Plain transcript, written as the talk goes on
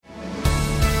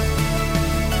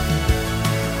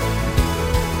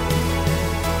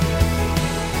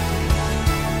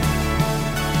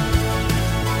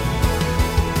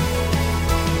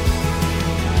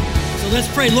Let's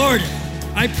pray. Lord,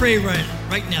 I pray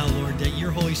right now, Lord, that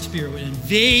your Holy Spirit would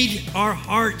invade our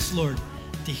hearts, Lord,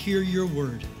 to hear your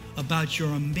word about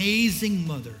your amazing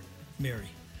mother, Mary.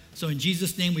 So in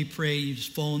Jesus' name we pray. You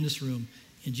just fall in this room.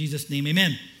 In Jesus' name,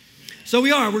 amen. So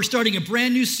we're starting a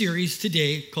brand new series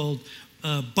today called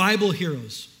Bible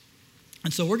Heroes.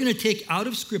 And so we're going to take out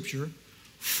of Scripture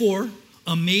 4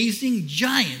 amazing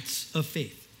giants of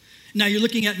faith. Now you're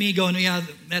looking at me going, yeah,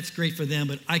 that's great for them,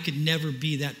 but I could never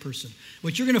be that person.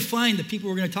 What you're going to find, the people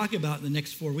we're going to talk about in the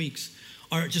next 4 weeks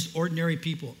are just ordinary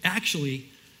people. Actually,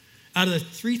 out of the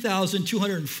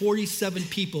 3,247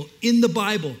 people in the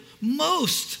Bible,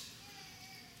 most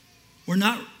were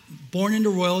not born into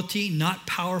royalty, not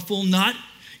powerful, not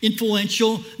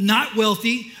influential, not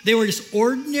wealthy. They were just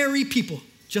ordinary people,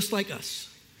 just like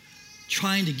us,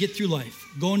 trying to get through life,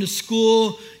 going to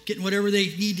school, getting whatever they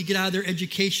need to get out of their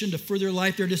education to further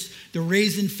life. They're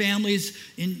raising families,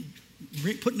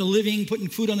 putting a living, putting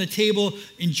food on the table,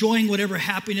 enjoying whatever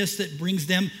happiness that brings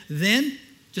them. Then,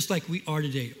 just like we are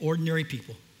today, ordinary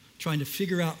people trying to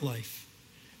figure out life.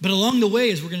 But along the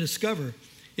way, as we're going to discover,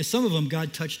 is some of them,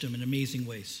 God touched them in amazing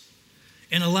ways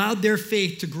and allowed their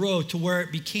faith to grow to where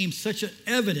it became such an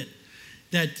evident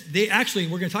that they actually,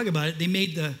 we're going to talk about it, they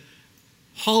made the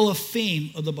Hall of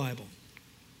Fame of the Bible.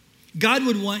 God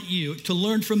would want you to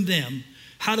learn from them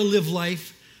how to live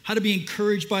life, how to be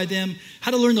encouraged by them,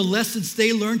 how to learn the lessons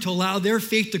they learned to allow their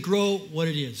faith to grow what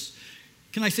it is.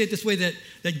 Can I say it this way,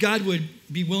 that God would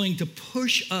be willing to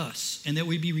push us and that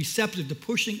we'd be receptive to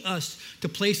pushing us to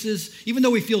places, even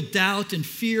though we feel doubt and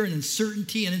fear and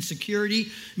uncertainty and insecurity,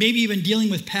 maybe even dealing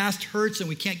with past hurts and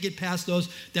we can't get past those,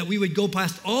 that we would go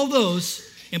past all those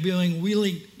and be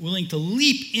willing to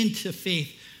leap into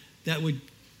faith that would,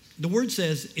 the word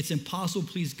says, it's impossible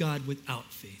to please God without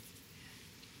faith.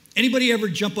 Anybody ever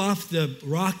jump off the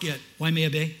rock at Waimea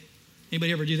Bay?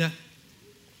 Anybody ever do that?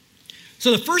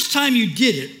 So the first time you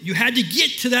did it, you had to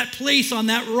get to that place on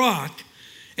that rock,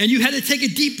 and you had to take a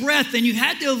deep breath, and you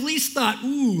had to at least thought,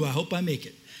 ooh, I hope I make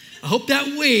it. I hope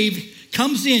that wave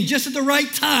comes in just at the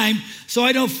right time so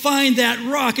I don't find that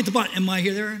rock at the bottom. Am I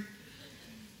here there?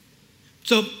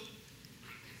 So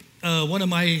one of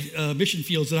my mission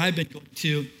fields that I've been going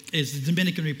to is the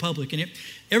Dominican Republic. And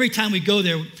every time we go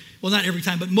there, well, not every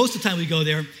time, but most of the time we go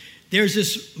there, there's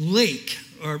this lake,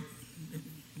 or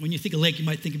when you think of lake, you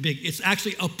might think of big. It's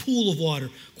actually a pool of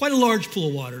water, quite a large pool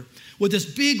of water, with this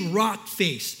big rock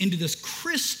face into this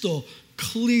crystal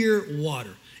clear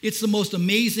water. It's the most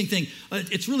amazing thing.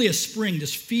 It's really a spring.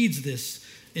 This feeds this,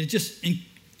 and it's just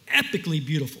epically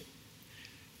beautiful.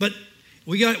 But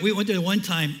we went there one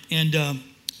time, and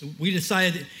we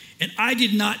decided, and I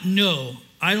did not know.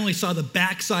 I only saw the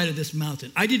backside of this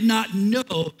mountain. I did not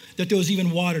know that there was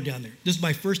even water down there. This is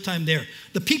my first time there.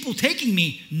 The people taking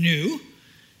me knew,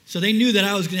 so they knew that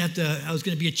I was going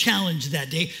to be a challenge that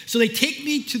day. So they take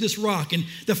me to this rock, and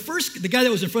the guy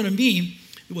that was in front of me,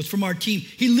 it was from our team,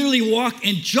 he literally walked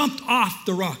and jumped off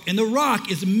the rock. And the rock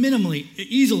is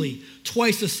easily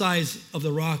twice the size of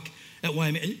the rock at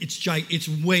Waimea. It's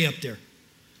way up there.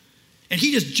 And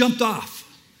he just jumped off.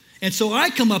 And so I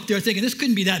come up there thinking, this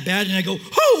couldn't be that bad. And I go,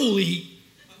 holy,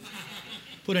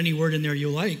 put any word in there you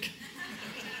like.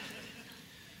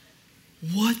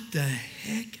 What the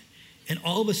heck? And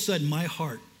all of a sudden, my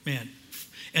heart, man,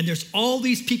 and there's all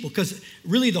these people, because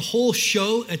really the whole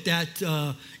show at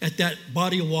that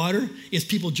body of water is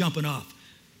people jumping off.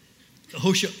 The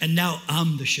whole show, and now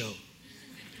I'm the show.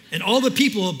 And all the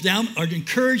people down are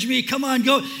encouraging me, come on,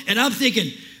 go. And I'm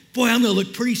thinking, boy, I'm going to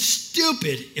look pretty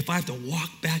stupid if I have to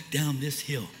walk back down this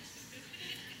hill.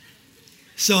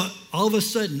 So all of a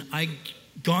sudden, I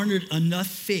garnered enough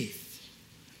faith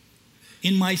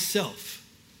in myself,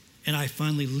 and I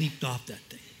finally leaped off that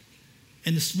thing.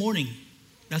 And this morning,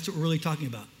 that's what we're really talking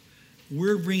about.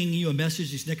 We're bringing you a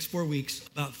message these next 4 weeks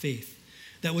about faith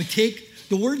that would take,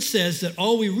 the word says that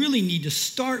all we really need to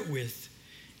start with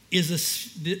is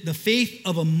the faith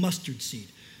of a mustard seed.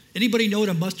 Anybody know what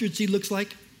a mustard seed looks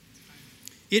like?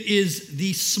 It is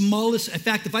the smallest. In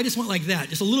fact, if I just went like that,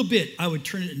 just a little bit, I would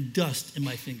turn it in dust in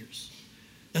my fingers.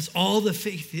 That's all the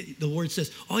faith the word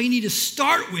says. All you need to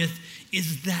start with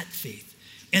is that faith.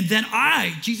 And then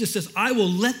Jesus says, I will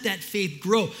let that faith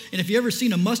grow. And if you've ever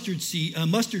seen a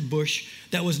mustard bush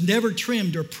that was never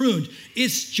trimmed or pruned,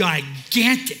 it's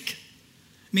gigantic.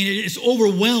 I mean, it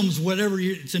overwhelms whatever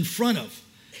it's in front of.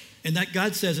 And that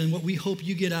God says, and what we hope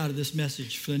you get out of this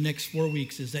message for the next 4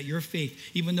 weeks is that your faith,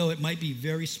 even though it might be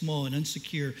very small and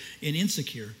insecure,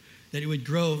 that it would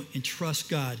grow and trust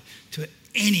God to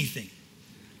anything.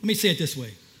 Let me say it this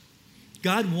way.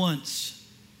 God wants,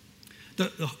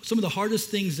 some of the hardest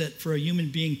things that for a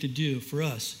human being to do for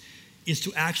us is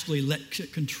to actually let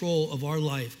control of our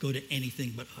life go to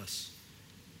anything but us.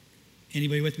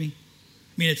 Anybody with me?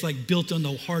 I mean, it's like built on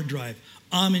the hard drive.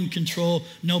 I'm in control.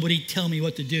 Nobody tell me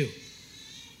what to do.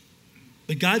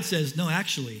 But God says, no,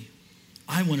 actually,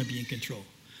 I want to be in control.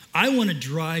 I want to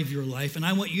drive your life, and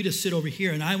I want you to sit over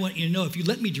here, and I want you to know if you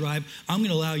let me drive, I'm going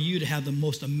to allow you to have the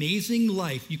most amazing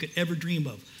life you could ever dream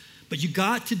of. But you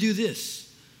got to do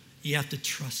this. You have to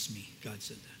trust me, God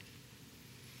said that.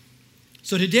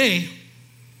 So today,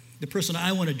 the person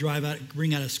I want to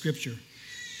bring out of Scripture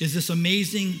is this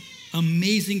amazing,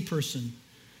 amazing person,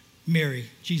 Mary,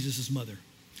 Jesus' mother.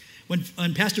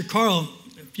 When Pastor Carl,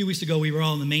 a few weeks ago, we were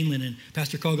all in the mainland, and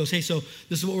Pastor Carl goes, hey, so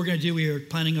this is what we're going to do. We are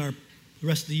planning our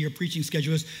rest of the year preaching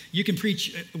schedule. You can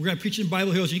preach, we're going to preach in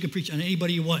Bible Hills, and you can preach on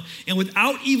anybody you want. And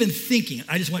without even thinking,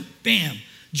 I just went, bam,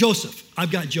 Joseph.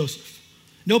 I've got Joseph.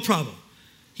 No problem.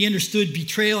 He understood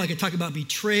betrayal. I could talk about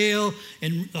betrayal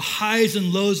and the highs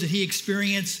and lows that he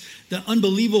experienced, the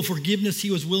unbelievable forgiveness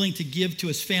he was willing to give to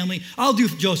his family. I'll do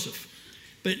Joseph.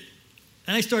 But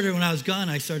and I started, when I was gone,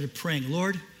 I started praying,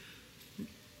 Lord,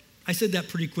 I said that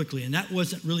pretty quickly, and that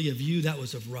wasn't really of you, that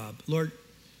was of Rob. Lord,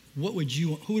 who would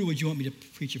you want me to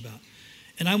preach about?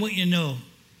 And I want you to know,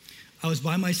 I was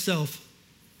by myself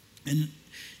in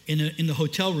the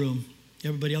hotel room.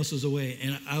 Everybody else was away,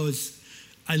 and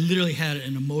I literally had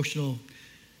an emotional,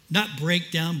 not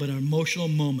breakdown, but an emotional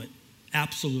moment,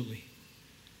 absolutely.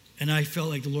 And I felt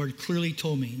like the Lord clearly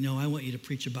told me, no, I want you to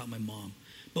preach about my mom.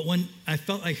 But when I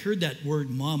heard that word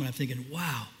mom, and I'm thinking,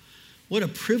 wow, what a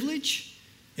privilege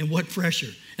and what pressure.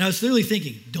 And I was literally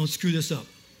thinking, don't screw this up.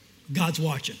 God's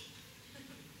watching.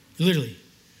 Literally.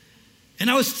 And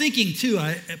I was thinking too,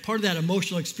 part of that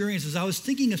emotional experience is I was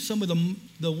thinking of some of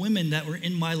the women that were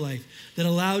in my life that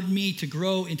allowed me to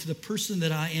grow into the person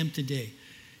that I am today.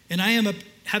 And I am,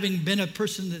 having been a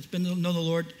person that's known the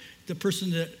Lord, the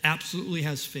person that absolutely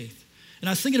has faith. And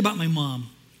I was thinking about my mom.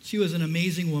 She was an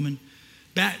amazing woman.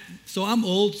 So I'm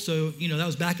old, so that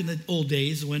was back in the old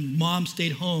days when mom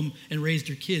stayed home and raised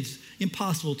her kids.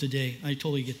 Impossible today. I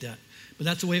totally get that. But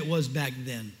that's the way it was back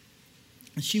then.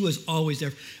 And she was always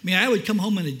there. I mean, I would come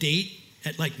home on a date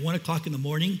at like 1 o'clock in the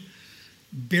morning,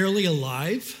 barely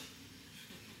alive.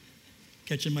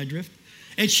 Catching my drift?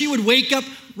 And she would wake up,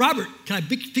 Robert, can I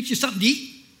fix you something to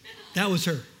eat? That was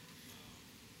her.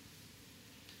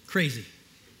 Crazy.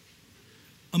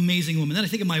 Amazing woman. Then I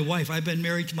think of my wife.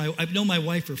 I've known my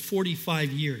wife for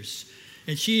 45 years.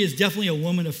 And she is definitely a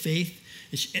woman of faith.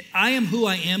 I am who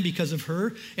I am because of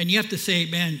her. And you have to say,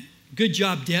 man, good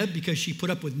job, Deb, because she put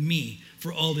up with me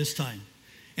for all this time.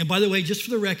 And by the way, just for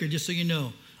the record, just so you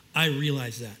know, I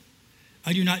realize that.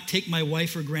 I do not take my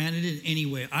wife for granted in any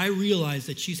way. I realize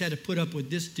that she's had to put up with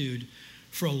this dude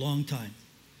for a long time.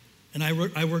 And I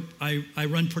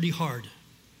run pretty hard.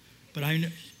 But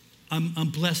I'm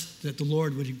blessed that the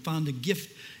Lord would have found a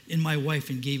gift in my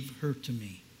wife and gave her to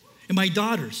me. And my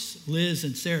daughters, Liz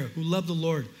and Sarah, who love the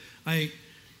Lord.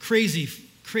 Crazy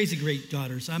great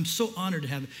daughters. I'm so honored to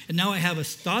have it. And now I have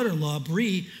a daughter-in-law,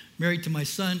 Bree, married to my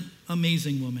son,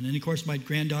 amazing woman. And of course, my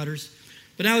granddaughters.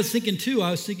 But I was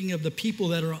thinking of the people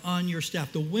that are on your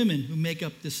staff, the women who make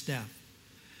up this staff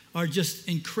are just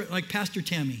incredible. Like Pastor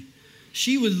Tammy.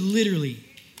 She would literally,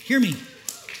 hear me. In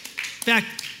fact,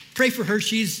 pray for her.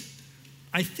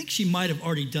 I think she might have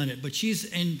already done it, but she's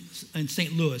in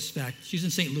St. Louis. In fact, she's in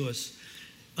St. Louis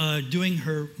doing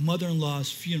her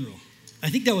mother-in-law's funeral. I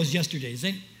think that was yesterday.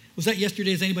 Was that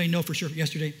yesterday? Does anybody know for sure?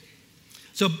 Yesterday?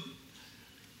 So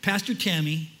Pastor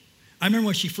Tammy, I remember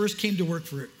when she first came to work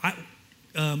for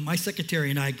my secretary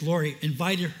and I, Glory,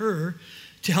 invited her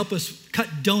to help us cut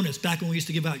donuts back when we used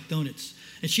to give out donuts.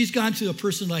 And she's gone to a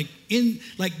person like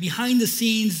behind the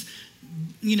scenes,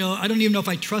 I don't even know if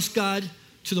I trust God,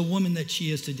 to the woman that she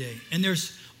is today. And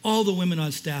there's all the women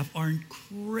on staff are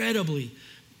incredibly,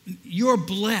 you're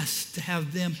blessed to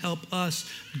have them help us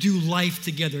do life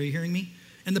together. Are you hearing me?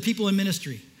 And the people in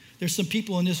ministry. There's some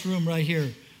people in this room right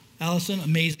here. Allison,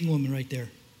 amazing woman right there.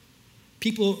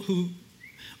 People who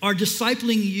are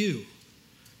discipling you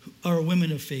are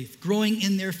women of faith, growing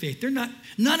in their faith.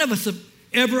 None of us have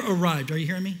ever arrived. Are you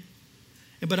hearing me?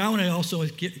 But I want to also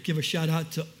give a shout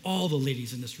out to all the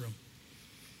ladies in this room.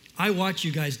 I watch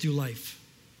you guys do life.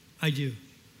 I do.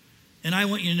 And I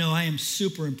want you to know I am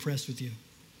super impressed with you.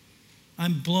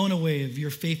 I'm blown away of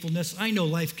your faithfulness. I know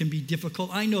life can be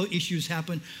difficult. I know issues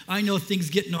happen. I know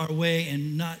things get in our way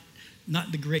and not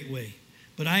the great way.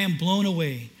 But I am blown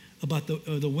away about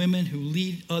the women who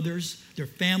lead others, their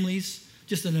families,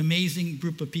 just an amazing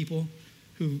group of people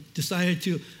who decided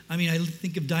to, I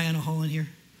think of Diana Holland here,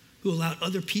 who allowed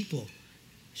other people.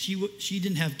 She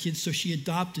didn't have kids, so she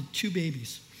adopted 2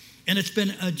 babies. And it's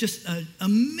been just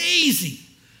amazing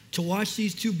to watch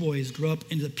these two boys grow up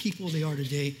into the people they are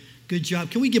today. Good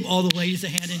job. Can we give all the ladies a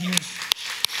hand in here?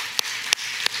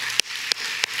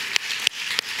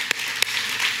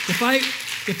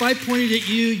 If I pointed at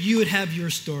you, you would have your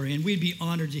story, and we'd be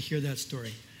honored to hear that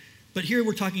story. But here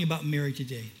we're talking about Mary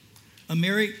today.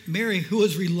 Mary, who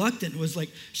was reluctant,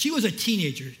 she was a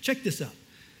teenager. Check this out.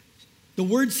 The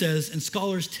word says, and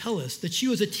scholars tell us, that she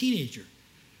was a teenager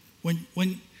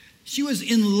when she was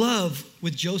in love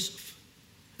with Joseph.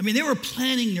 I mean, they were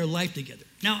planning their life together.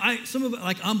 Now,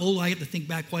 I'm old. I have to think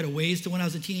back quite a ways to when I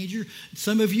was a teenager.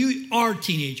 Some of you are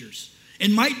teenagers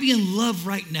and might be in love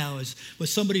right now with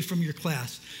somebody from your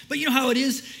class. But you know how it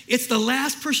is? It's the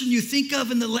last person you think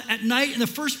of at night and the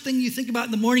first thing you think about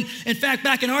in the morning. In fact,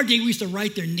 back in our day, we used to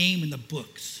write their name in the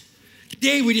books.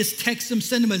 Today, we just text them,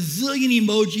 send them a zillion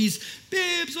emojis.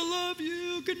 Babes, I love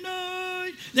you. Good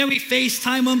night. Then we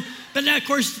FaceTime them. But now, of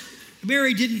course,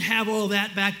 Mary didn't have all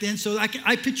that back then. So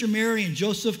I picture Mary and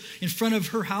Joseph in front of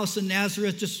her house in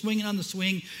Nazareth, just swinging on the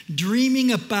swing,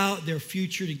 dreaming about their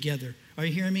future together. Are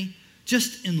you hearing me?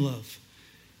 Just in love.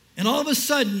 And all of a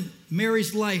sudden,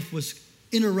 Mary's life was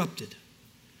interrupted.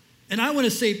 And I want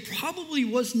to say probably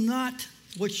was not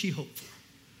what she hoped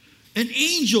for. An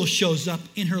angel shows up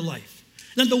in her life.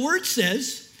 Now, the word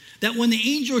says that when the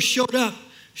angel showed up,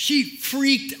 she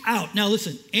freaked out. Now,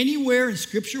 listen, anywhere in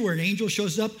Scripture where an angel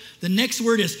shows up, the next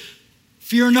word is,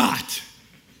 fear not,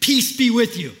 peace be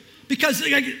with you. Because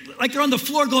like they're on the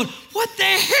floor going, what the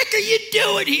heck are you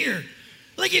doing here?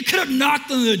 Like you could have knocked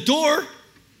on the door.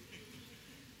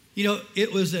 You know,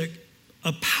 it was a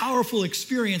powerful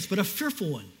experience, but a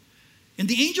fearful one. And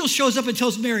the angel shows up and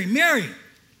tells Mary, Mary, I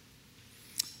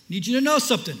need you to know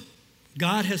something.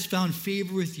 God has found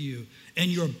favor with you, and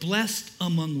you're blessed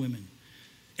among women.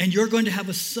 And you're going to have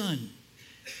a son.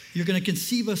 You're going to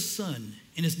conceive a son,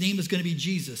 and his name is going to be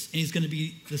Jesus, and he's going to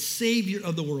be the Savior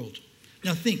of the world.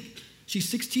 Now think, she's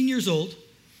 16 years old.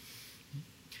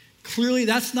 Clearly,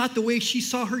 that's not the way she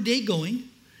saw her day going.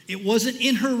 It wasn't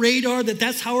in her radar that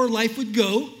that's how her life would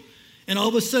go. And all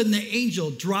of a sudden, the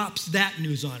angel drops that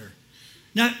news on her.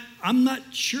 Now, I'm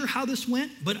not sure how this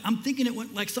went, but I'm thinking it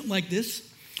went like something like this.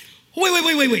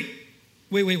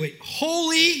 Wait.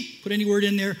 Holy, put any word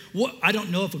in there. What? I don't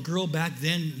know if a girl back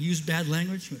then used bad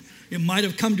language. It might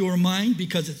have come to her mind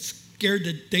because it scared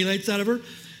the daylights out of her.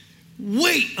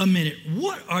 Wait a minute.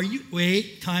 What are you?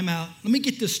 Wait, time out. Let me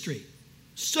get this straight.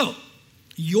 So,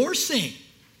 you're saying,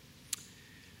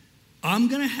 I'm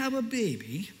going to have a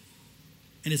baby,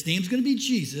 and his name's going to be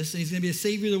Jesus, and he's going to be the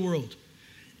Savior of the world.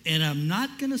 And I'm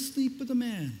not going to sleep with a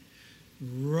man.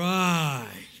 Right.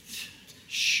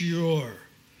 Sure.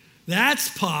 That's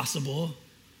possible.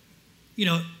 You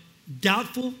know,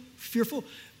 doubtful, fearful.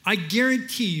 I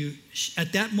guarantee you,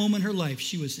 at that moment in her life,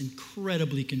 she was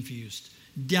incredibly confused,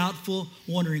 doubtful,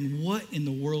 wondering what in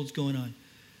the world's going on.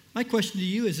 My question to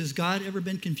you is, has God ever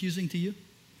been confusing to you?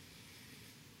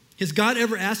 Has God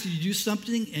ever asked you to do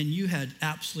something and you had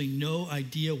absolutely no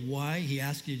idea why he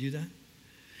asked you to do that?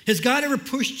 Has God ever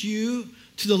pushed you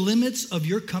to the limits of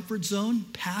your comfort zone,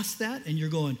 past that, and you're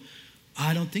going,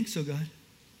 I don't think so, God.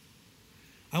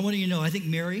 I want you to know, I think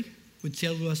Mary would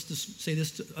say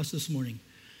this to us this morning.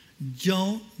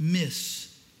 Don't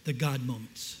miss the God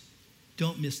moments.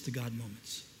 Don't miss the God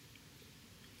moments.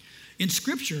 In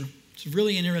Scripture, it's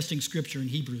really an interesting scripture in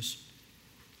Hebrews.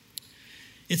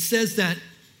 It says that,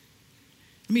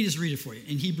 let me just read it for you,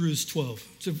 in Hebrews 12.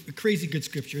 It's a crazy good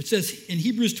scripture. It says, in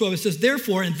Hebrews 12, it says,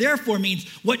 therefore, and therefore means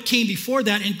what came before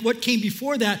that, and what came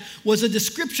before that was a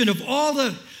description of all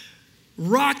the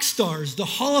rock stars, the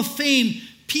Hall of Fame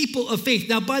people of faith.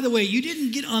 Now, by the way, you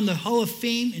didn't get on the Hall of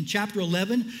Fame in chapter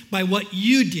 11 by what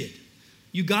you did.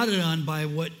 You got it on by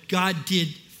what God did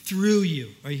through you.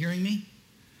 Are you hearing me?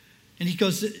 And he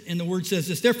goes, and the word says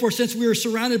this, therefore, since we are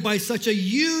surrounded by such a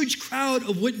huge crowd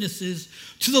of witnesses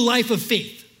to the life of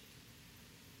faith.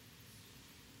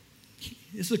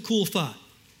 This is a cool thought.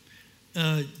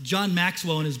 John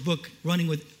Maxwell, in his book, Running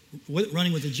with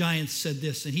the Giants, said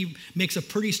this, and he makes a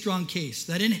pretty strong case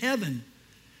that in heaven,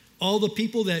 all the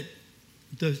people that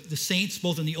the saints,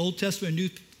 both in the Old Testament and New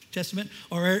Testament,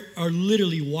 are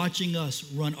literally watching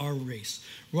us run our race,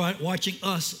 watching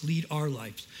us lead our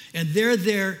lives. And they're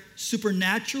there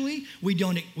supernaturally. We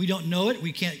don't know it.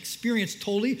 We can't experience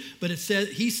totally, but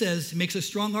he makes a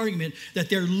strong argument that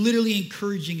they're literally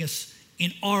encouraging us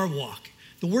in our walk.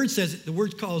 The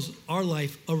word calls our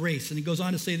life a race. And he goes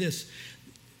on to say this,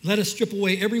 let us strip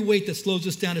away every weight that slows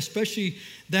us down, especially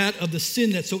that of the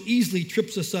sin that so easily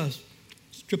trips us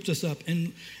up.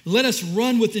 And let us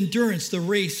run with endurance the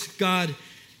race God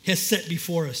has set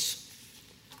before us.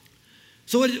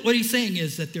 So what he's saying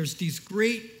is that there's these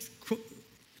great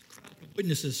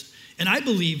witnesses, and I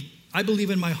believe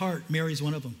in my heart Mary's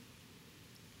one of them.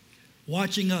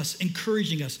 Watching us,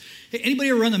 encouraging us. Hey,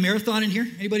 anybody ever run the marathon in here?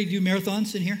 Anybody do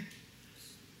marathons in here?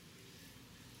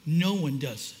 No one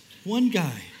does. One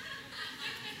guy.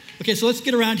 Okay, so let's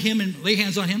get around him and lay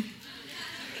hands on him.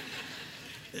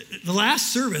 The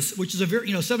last service, which is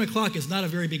 7 o'clock is not a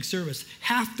very big service.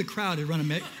 Half the crowd had run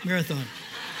a marathon.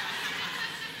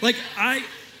 I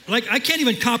can't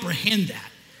even comprehend that.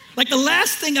 Like the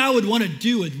last thing I would want to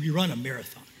do would be run a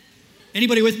marathon.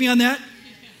 Anybody with me on that?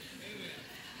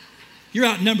 You're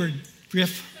outnumbered,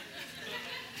 Griff.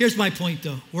 Here's my point,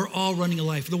 though. We're all running a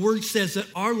life. The word says that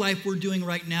our life we're doing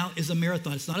right now is a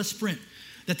marathon. It's not a sprint.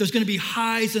 That there's going to be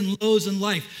highs and lows in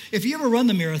life. If you ever run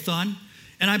the marathon,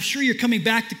 and I'm sure you're coming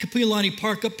back to Kapiolani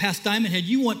Park up past Diamond Head,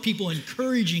 you want people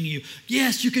encouraging you.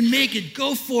 Yes, you can make it.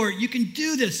 Go for it. You can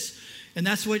do this. And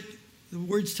that's what the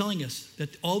word's telling us,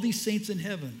 that all these saints in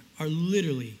heaven are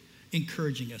literally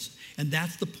encouraging us. And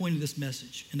that's the point of this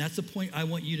message. And that's the point I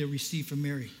want you to receive from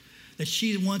Mary. That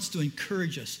she wants to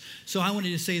encourage us. So I wanted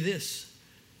to say this.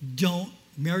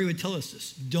 Mary would tell us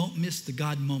this. Don't miss the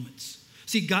God moments.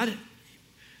 See,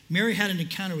 Mary had an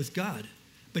encounter with God,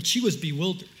 but she was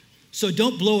bewildered. So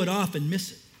don't blow it off and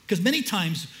miss it. Because many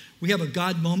times we have a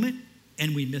God moment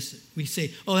and we miss it. We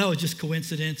say, oh, that was just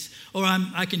coincidence. Or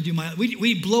I can do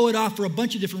we blow it off for a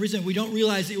bunch of different reasons. We don't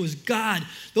realize it was God.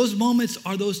 Those moments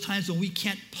are those times when we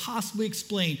can't possibly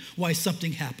explain why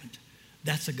something happened.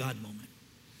 That's a God moment.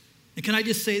 And can I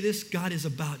just say this? God is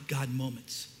about God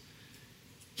moments.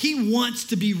 He wants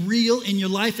to be real in your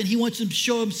life, and he wants to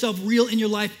show himself real in your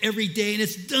life every day. And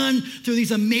it's done through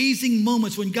these amazing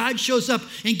moments when God shows up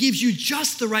and gives you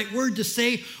just the right word to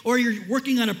say, or you're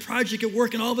working on a project at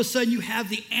work, and all of a sudden you have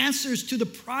the answers to the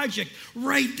project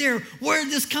right there. Where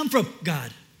did this come from?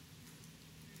 God.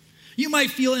 You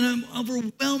might feel an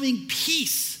overwhelming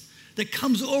peace that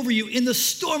comes over you in the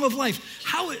storm of life.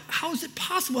 How is it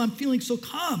possible I'm feeling so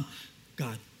calm?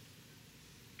 God.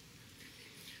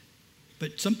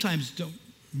 But sometimes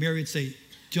Mary would say,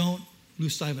 don't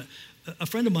lose sight of it. A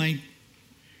friend of mine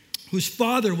whose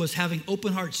father was having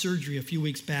open heart surgery a few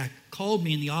weeks back called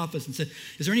me in the office and said,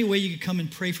 is there any way you could come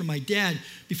and pray for my dad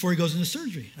before he goes into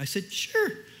surgery? I said, sure.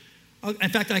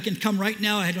 In fact, I can come right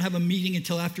now. I don't have a meeting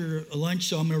until after lunch,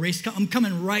 so I'm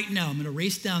coming right now. I'm going to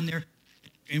race down there.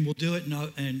 And we'll do it,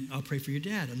 and I'll pray for your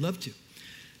dad. I'd love to.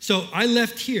 So I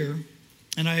left here,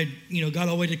 and I got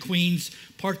all the way to Queens,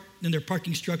 parked in their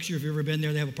parking structure. If you've ever been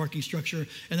there, they have a parking structure.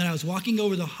 And then I was walking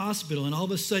over to the hospital, and all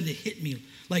of a sudden it hit me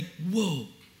like, whoa,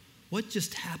 what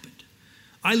just happened?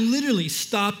 I literally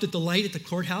stopped at the light at the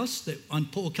courthouse on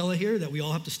Po'okela here that we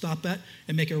all have to stop at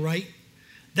and make a right.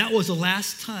 That was the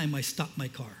last time I stopped my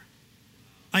car.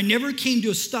 I never came to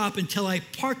a stop until I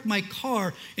parked my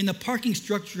car in the parking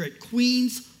structure at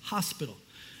Queens Hospital.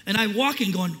 And I walk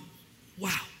in going,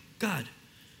 wow, God,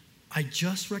 I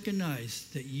just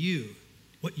recognized that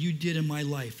what you did in my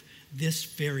life this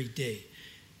very day.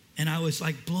 And I was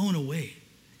like blown away.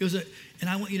 And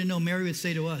I want you to know, Mary would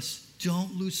say to us,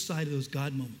 don't lose sight of those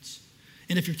God moments.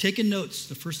 And if you're taking notes,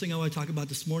 the first thing I want to talk about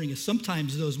this morning is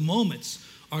sometimes those moments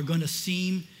are going to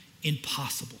seem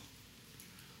impossible.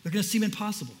 They're going to seem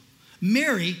impossible.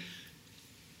 Mary,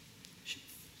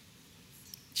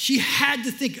 she had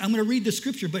to think, I'm going to read the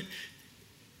scripture, but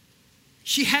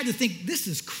she had to think, this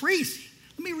is crazy.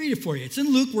 Let me read it for you. It's in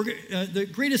Luke. The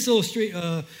greatest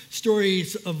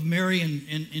stories of Mary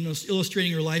and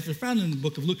illustrating her life are found in the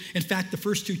book of Luke. In fact, the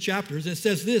first two chapters, it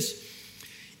says this.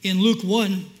 In Luke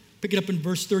 1, pick it up in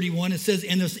verse 31, it says,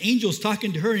 and this angel's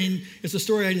talking to her, and it's a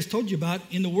story I just told you about.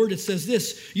 In the word, it says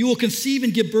this, you will conceive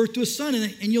and give birth to a son,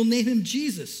 and you'll name him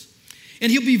Jesus.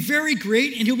 And he'll be very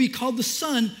great, and he'll be called the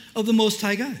Son of the Most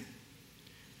High God.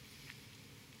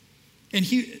 And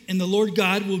the Lord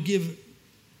God will give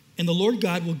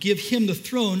him the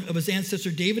throne of his ancestor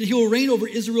David, and he will reign over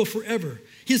Israel forever.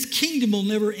 His kingdom will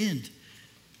never end.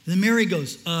 And then Mary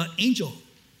goes, angel,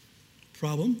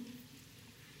 problem?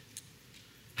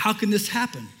 How can this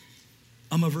happen?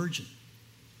 I'm a virgin.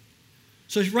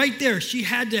 So right there, she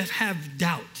had to have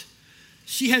doubt.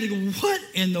 She had to go, what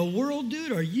in the world,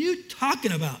 dude, are you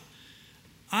talking about?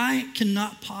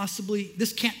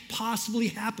 This can't possibly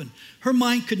happen. Her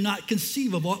mind could not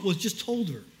conceive of what was just told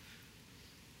her.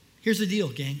 Here's the deal,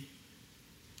 gang.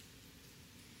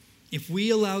 If we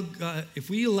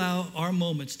allow our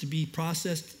moments to be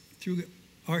processed through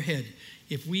our head,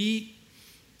 if we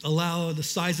allow the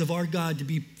size of our God to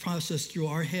be processed through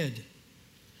our head,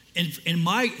 and in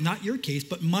not your case,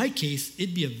 but in my case,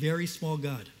 it'd be a very small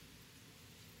God.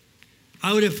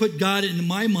 I would have put God in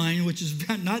my mind, which is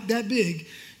not that big,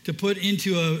 to put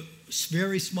into a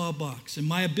very small box. And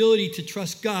my ability to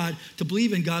trust God, to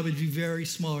believe in God, would be very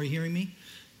small. Are you hearing me?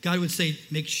 God would say,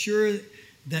 make sure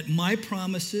that my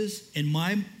promises and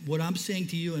what I'm saying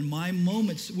to you and my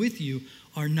moments with you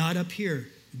are not up here,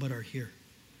 but are here.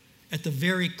 At the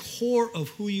very core of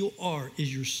who you are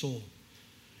is your soul.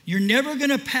 You're never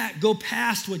going to go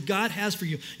past what God has for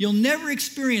you. You'll never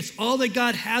experience all that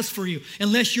God has for you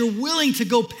unless you're willing to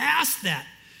go past that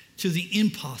to the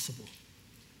impossible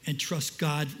and trust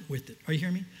God with it. Are you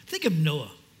hearing me? Think of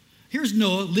Noah. Here's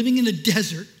Noah living in the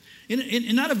desert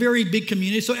in not a very big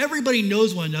community, so everybody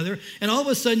knows one another. And all of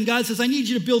a sudden, God says, I need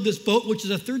you to build this boat, which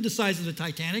is a third the size of the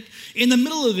Titanic, in the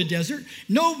middle of the desert.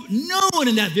 No one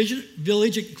in that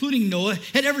village, including Noah,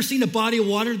 had ever seen a body of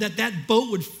water that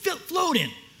boat would float in.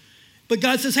 But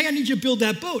God says, hey, I need you to build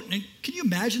that boat. And can you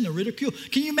imagine the ridicule?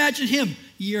 Can you imagine him?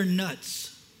 You're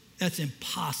nuts. That's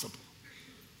impossible.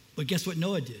 But guess what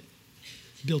Noah did?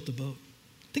 Built the boat.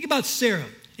 Think about Sarah,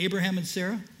 Abraham and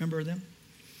Sarah. Remember them?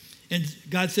 And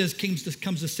God says, comes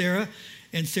to Sarah,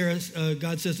 and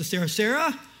God says to Sarah,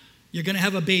 Sarah, you're going to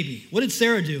have a baby. What did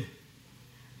Sarah do?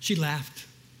 She laughed.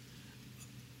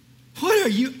 What are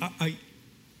you?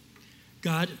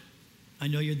 God, I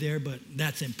know you're there, but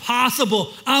that's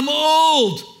impossible. I'm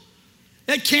old.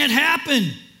 That can't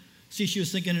happen. See, she was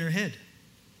thinking in her head.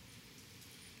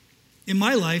 In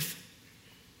my life,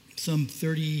 some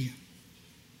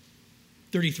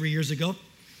 33 years ago,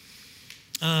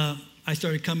 I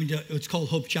started coming to, it's called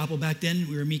Hope Chapel back then.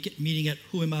 We were meeting at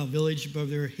Huimau Village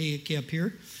above there, up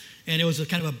here. And it was a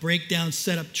kind of a breakdown,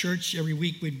 set up church. Every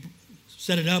week we'd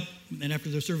set it up, and after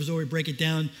the service was over, we'd break it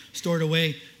down, store it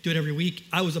away, do it every week.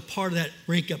 I was a part of that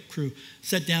breakup crew,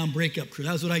 set down breakup crew.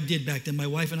 That was what I did back then. My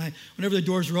wife and I, whenever the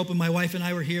doors were open, my wife and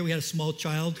I were here. We had a small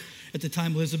child at the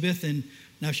time, Elizabeth, and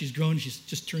now she's grown. She's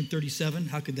just turned 37.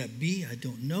 How could that be? I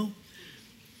don't know.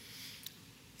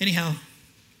 Anyhow,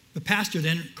 the pastor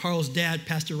then, Carl's dad,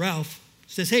 Pastor Ralph,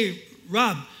 says, hey,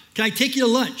 Rob, can I take you to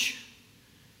lunch?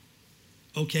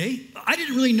 Okay. I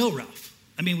didn't really know Ralph.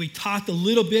 I mean, we talked a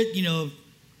little bit,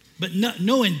 but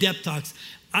no in-depth talks.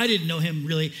 I didn't know him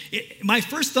really. My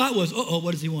first thought was,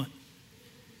 what does he want?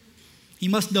 He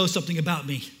must know something about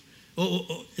me.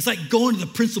 It's like going to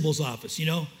the principal's office,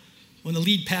 when the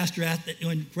lead pastor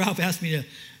when Ralph asked me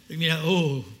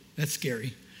to, that's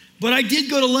scary. But I did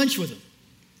go to lunch with him.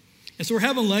 And so we're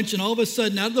having lunch, and all of a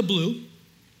sudden, out of the blue,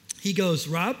 he goes,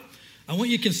 Rob, I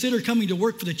want you to consider coming to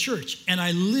work for the church. And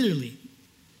I literally,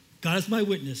 God is my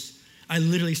witness, I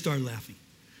literally started laughing.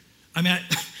 I mean,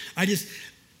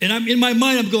 and I'm in my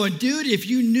mind, I'm going, dude, if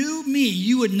you knew me,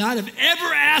 you would not have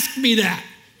ever asked me that.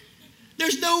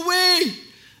 There's no way.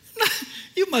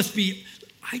 You must be,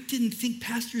 I didn't think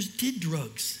pastors did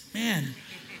drugs. Man,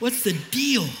 what's the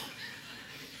deal?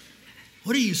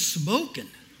 What are you smoking?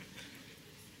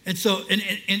 And so, and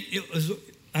it was,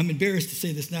 I'm embarrassed to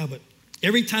say this now, but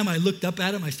every time I looked up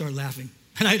at him, I started laughing.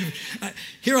 And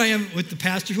here I am with the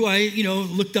pastor who I,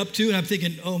 looked up to, and I'm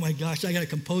thinking, oh my gosh, I got to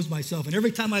compose myself. And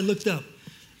every time I looked up,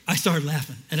 I started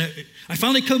laughing. And I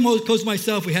finally composed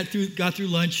myself. We got through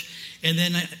lunch, and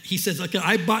then he says, okay,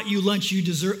 I bought you lunch.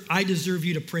 I deserve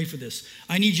you to pray for this.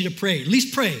 I need you to pray. At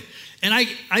least pray. And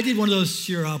I did one of those,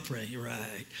 sure, I'll pray. You're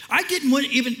right. I didn't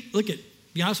even,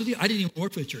 be honest with you, I didn't even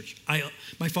work for the church.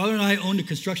 My father and I owned a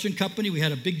construction company. We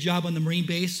had a big job on the Marine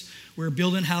base. We were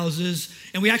building houses,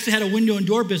 and we actually had a window and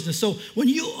door business. So when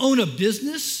you own a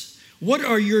business, what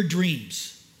are your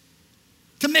dreams?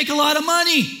 To make a lot of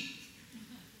money.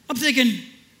 I'm thinking,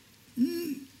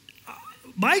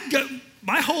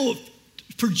 my whole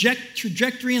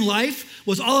trajectory in life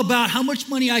was all about how much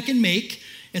money I can make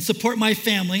and support my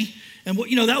family. And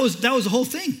that was the whole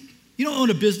thing. You don't own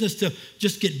a business to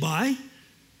just get by.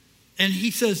 And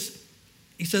he says,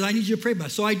 I need you to pray about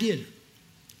it. So I did.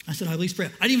 I said, I'll at least pray.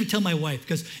 I didn't even tell my wife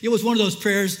because it was one of those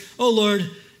prayers, oh, Lord,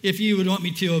 if you would want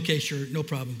me to, okay, sure, no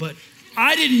problem. But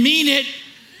I didn't mean it.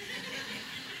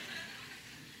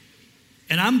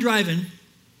 And I'm driving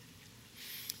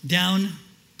down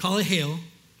Kalahale.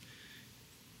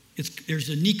 There's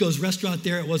a Nico's restaurant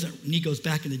there. It wasn't Nico's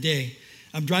back in the day.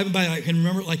 I'm driving by. I can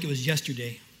remember it like it was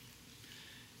yesterday.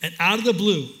 And out of the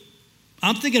blue,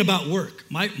 I'm thinking about work.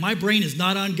 My brain is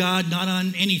not on God, not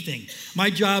on anything. My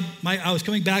job, I was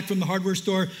coming back from the hardware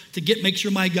store to make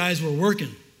sure my guys were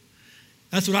working.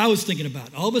 That's what I was thinking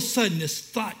about. All of a sudden, this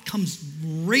thought comes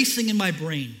racing in my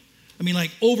brain. I mean,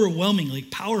 like overwhelmingly,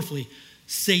 powerfully,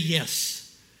 say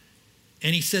yes.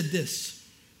 And he said this,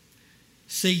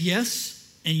 say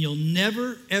yes, and you'll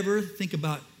never, ever think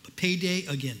about a payday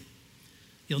again.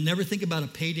 You'll never think about a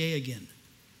payday again.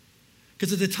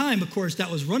 Because at the time, of course,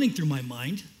 that was running through my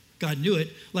mind. God knew it.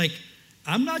 Like,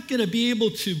 I'm not going to be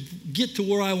able to get to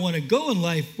where I want to go in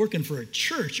life working for a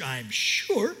church, I'm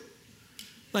sure.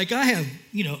 Like, I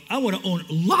want to own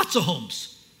lots of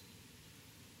homes.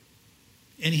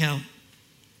 Anyhow,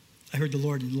 I heard the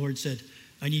Lord, and the Lord said,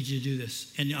 I need you to do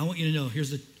this. And I want you to know,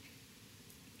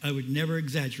 I would never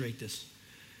exaggerate this.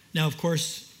 Now, of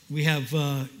course, we have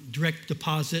direct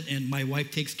deposit, and my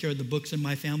wife takes care of the books in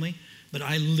my family, but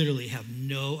I literally have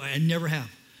I never have.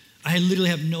 I literally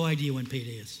have no idea when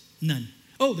payday is. None.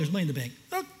 Oh, there's money in the bank.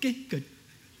 Okay, good.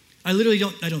 I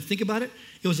don't think about it.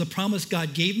 It was a promise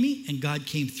God gave me, and God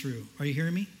came through. Are you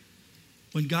hearing me?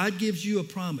 When God gives you a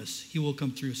promise, he will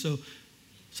come through. So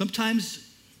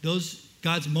sometimes those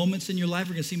God's moments in your life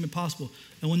are going to seem impossible.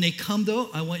 And when they come, though,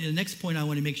 the next point I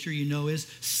want to make sure you know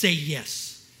is say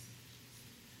yes.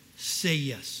 Say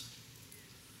yes.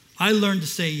 I learned to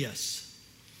say yes.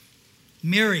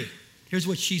 Mary, here's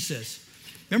what she says.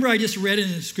 Remember I just read in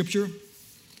the scripture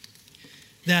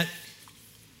that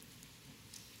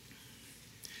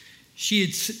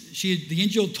the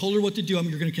angel told her what to do. You're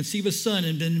going to conceive a son.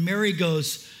 And then Mary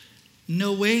goes,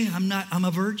 no way, I'm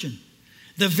a virgin.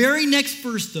 The very next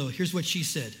verse, though, here's what she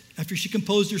said. After she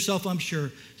composed herself, I'm sure,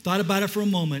 thought about it for a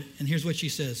moment, and here's what she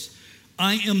says.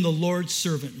 I am the Lord's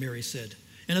servant, Mary said.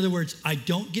 In other words, I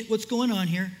don't get what's going on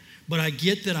here, but I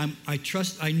get that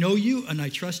I know you and I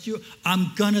trust you.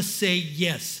 I'm going to say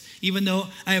yes, even though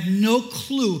I have no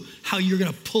clue how you're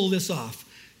going to pull this off.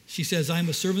 She says, I am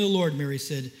a servant of the Lord, Mary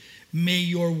said. May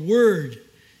your word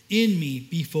in me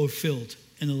be fulfilled.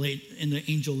 And the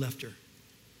angel left her.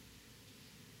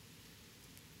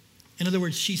 In other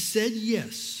words, she said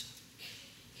yes,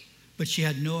 but she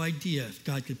had no idea if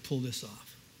God could pull this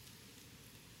off.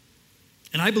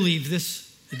 And I believe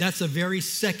that's the very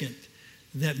second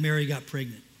that Mary got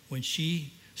pregnant, when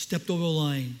she stepped over the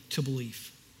line to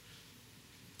belief.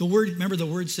 Remember the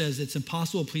word says it's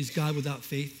impossible to please God without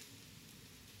faith.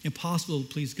 Impossible to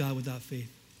please God without faith.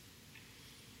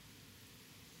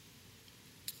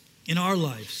 In our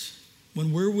lives,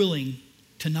 when we're willing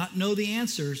to not know the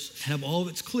answers, have all of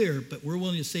it's clear, but we're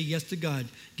willing to say yes to God,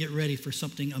 get ready for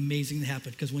something amazing to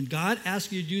happen. Because when God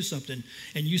asks you to do something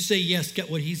and you say yes,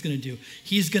 get what he's going to do.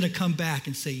 He's going to come back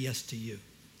and say yes to you.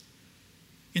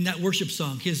 In that worship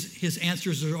song, his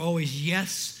answers are always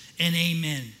yes and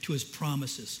amen to his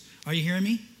promises. Are you hearing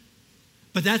me?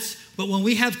 But when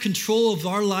we have control of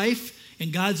our life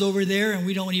and God's over there and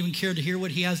we don't even care to hear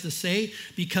what he has to say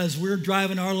because we're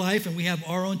driving our life and we have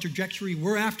our own trajectory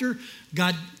we're after,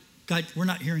 God, we're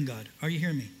not hearing God. Are you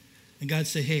hearing me? And God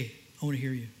say, hey, I want to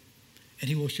hear you. And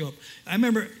he will show up. I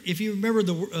remember, if you remember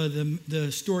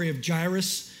the story of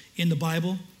Jairus in the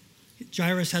Bible,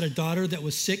 Jairus had a daughter that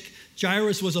was sick.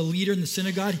 Jairus was a leader in the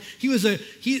synagogue.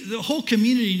 The whole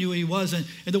community knew who he was. And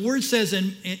the word says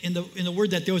in the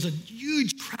word that there was a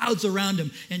huge crowds around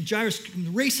him. And Jairus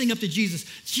racing up to Jesus.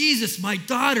 Jesus, my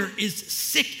daughter is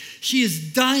sick. She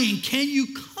is dying. Can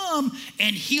you come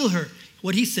and heal her?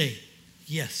 What'd he say?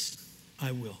 Yes,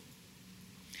 I will.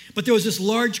 But there was this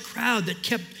large crowd that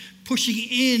kept pushing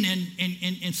in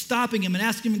and stopping him and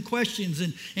asking him questions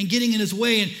and getting in his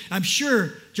way. And I'm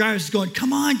sure Jairus is going,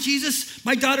 come on, Jesus,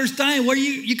 my daughter's dying. What are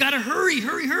you got to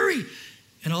hurry.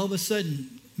 And all of a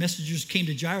sudden, messengers came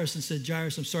to Jairus and said,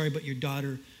 Jairus, I'm sorry, but your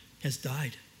daughter has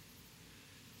died.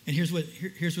 And here's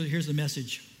the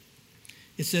message.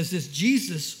 It says this: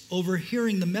 Jesus,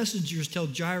 overhearing the messengers tell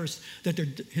Jairus that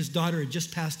his daughter had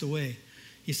just passed away,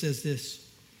 he says this.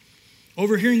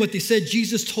 Overhearing what they said,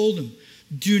 Jesus told him,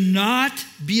 do not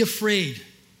be afraid,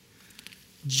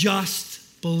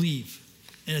 just believe.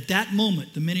 And at that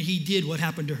moment, the minute he did, what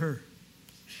happened to her?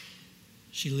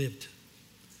 She lived.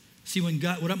 See,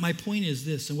 my point is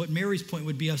this, and what Mary's point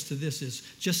would be us to this is,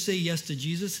 just say yes to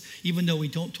Jesus, even though we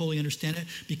don't totally understand it,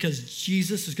 because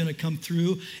Jesus is going to come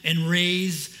through and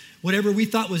raise whatever we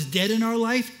thought was dead in our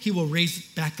life, he will raise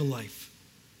it back to life.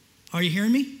 Are you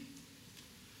hearing me?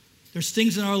 There's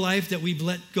things in our life that we've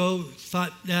let go,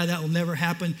 thought, that will never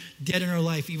happen, dead in our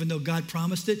life, even though God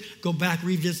promised it. Go back,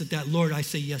 revisit that. Lord, I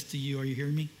say yes to you. Are you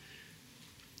hearing me?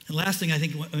 And last thing, I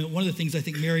think, one of the things I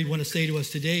think Mary would want to say to us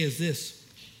today is this.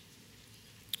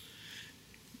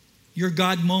 Your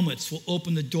God moments will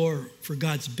open the door for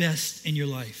God's best in your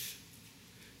life.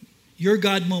 Your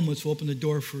God moments will open the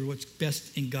door for what's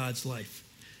best in God's life.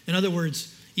 In other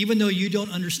words, even though you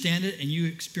don't understand it and you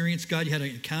experience God, you had an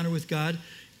encounter with God,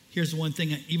 here's the one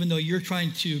thing, even though you're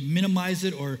trying to minimize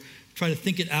it or try to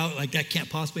think it out like that can't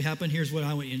possibly happen, here's what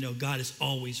I want you to know. God is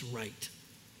always right.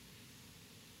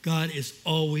 God is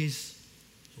always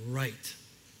right.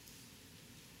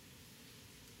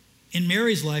 In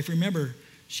Mary's life, remember,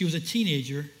 She was a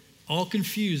teenager, all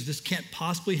confused. This can't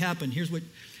possibly happen. Here's what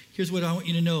I want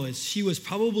you to know is she was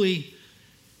probably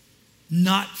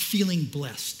not feeling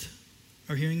blessed.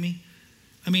 Are you hearing me?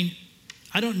 I mean,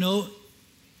 I don't know.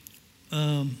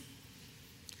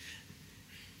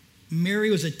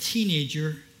 Mary was a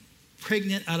teenager,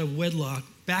 pregnant out of wedlock.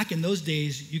 Back in those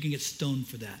days, you can get stoned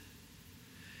for that.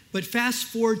 But fast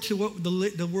forward to what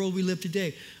the world we live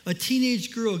today. A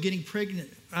teenage girl getting pregnant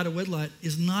out of wedlock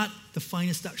is not the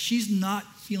finest stuff. She's not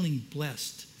feeling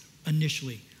blessed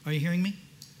initially. Are you hearing me?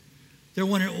 They're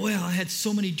wondering, well, I had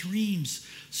so many dreams,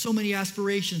 so many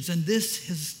aspirations, and this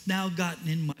has now gotten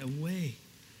in my way.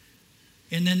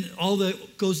 And then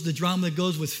the drama that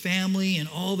goes with family and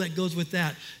all that goes with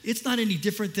that. It's not any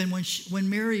different than when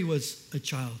Mary was a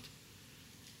child.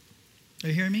 Are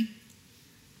you hearing me?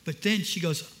 But then she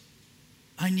goes,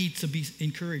 I need to be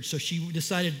encouraged. So she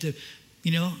decided to,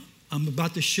 I'm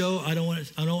about to show, I don't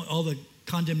want all the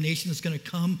condemnation that's going to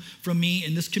come from me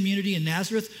in this community in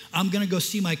Nazareth. I'm going to go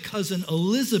see my cousin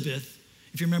Elizabeth.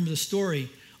 If you remember the story,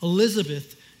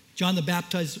 Elizabeth, John the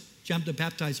Baptist's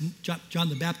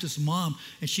mom,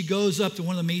 and she goes up to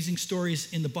one of the amazing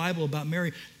stories in the Bible about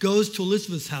Mary, goes to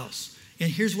Elizabeth's house. And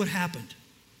here's what happened.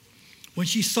 When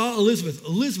she saw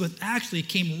Elizabeth actually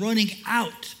came running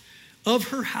out of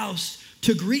her house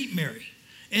to greet Mary.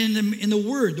 And in the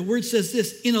word says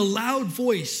this, in a loud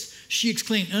voice, she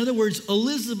exclaimed. In other words,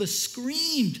 Elizabeth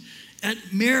screamed at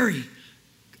Mary,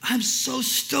 I'm so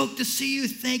stoked to see you.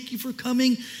 Thank you for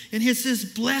coming. And it says,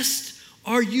 blessed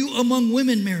are you among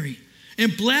women, Mary,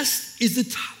 and blessed is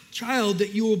the child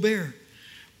that you will bear.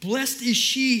 Blessed is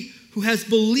she who has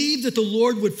believed that the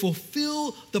Lord would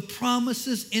fulfill the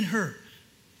promises in her.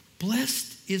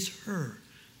 Blessed is her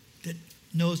that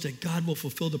knows that God will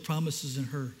fulfill the promises in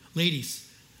her. Ladies,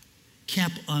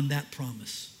 camp on that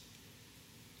promise.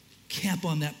 Camp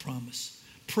on that promise.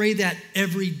 Pray that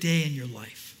every day in your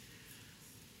life.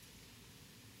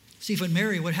 See, for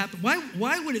Mary, what happened?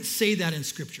 Why would it say that in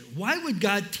Scripture? Why would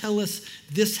God tell us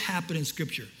this happened in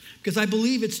Scripture? Because I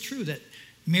believe it's true that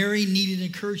Mary needed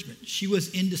encouragement. She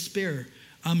was in despair.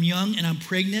 I'm young and I'm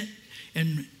pregnant,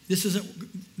 and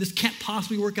this can't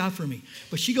possibly work out for me.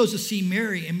 But she goes to see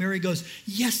Mary, and Mary goes,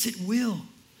 yes, it will.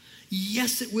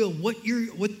 Yes, it will.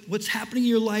 What's happening in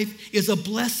your life is a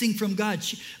blessing from God.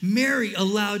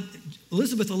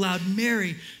 Elizabeth allowed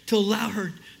Mary to allow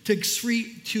her to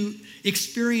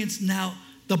experience now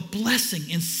the blessing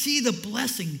and see the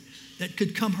blessing that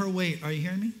could come her way. Are you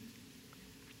hearing me?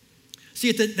 See,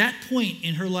 at that point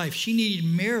in her life, she needed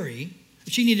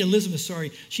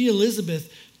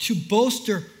Elizabeth to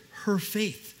bolster her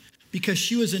faith because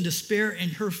she was in despair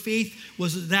and her faith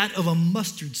was that of a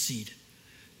mustard seed.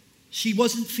 She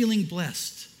wasn't feeling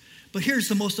blessed. But here's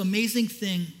the most amazing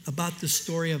thing about the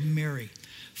story of Mary.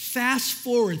 Fast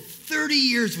forward 30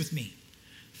 years with me.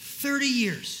 30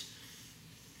 years.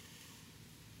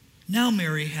 Now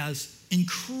Mary has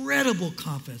incredible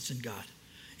confidence in God.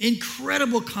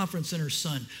 Incredible confidence in her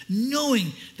son,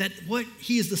 knowing that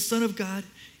he is the Son of God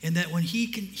and that when he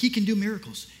can do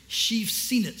miracles. She's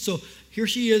seen it. So here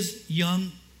she is,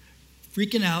 young,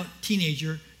 freaking out,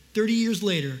 teenager, 30 years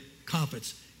later,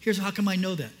 confidence. Here's how come I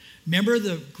know that. Remember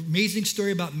the amazing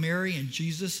story about Mary and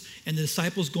Jesus and the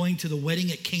disciples going to the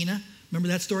wedding at Cana? Remember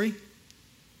that story?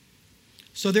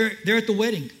 So they're at the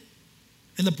wedding,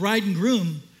 and the bride and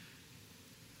groom,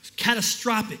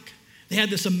 catastrophic. They had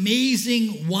this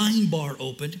amazing wine bar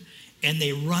opened, and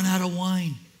they run out of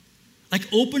wine. Like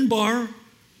open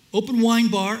wine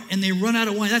bar, and they run out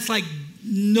of wine. That's like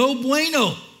no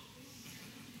bueno.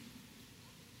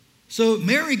 So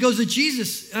Mary goes to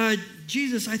Jesus.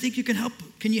 Jesus, I think you can help.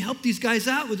 Can you help these guys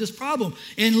out with this problem?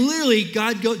 And literally,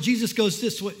 Jesus goes,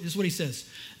 this is what he says.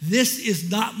 This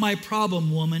is not my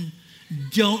problem, woman.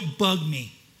 Don't bug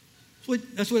me.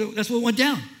 That's what went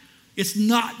down. It's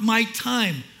not my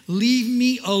time. Leave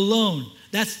me alone.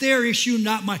 That's their issue,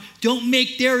 not mine. Don't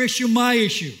make their issue my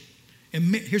issue.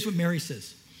 And here's what Mary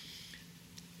says.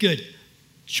 Good.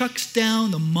 Chucks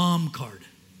down the mom card.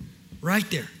 Right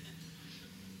there.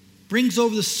 Brings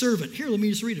over the servant. Here, let me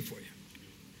just read it for you.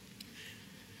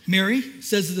 Mary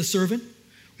says to the servant,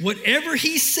 whatever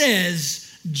he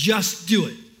says, just do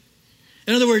it.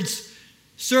 In other words,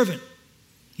 servant,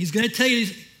 he's going to tell you,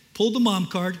 pull the mom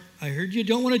card. I heard you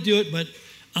don't want to do it, but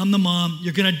I'm the mom.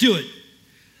 You're going to do it.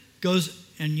 Goes,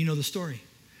 and you know the story.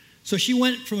 So she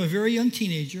went from a very young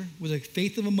teenager with the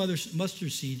faith of a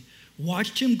mustard seed,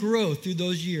 watched him grow through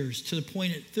those years to the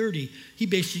point at 30, he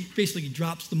basically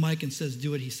drops the mic and says,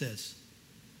 do what he says.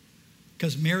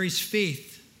 Because Mary's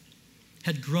faith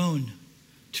had grown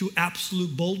to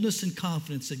absolute boldness and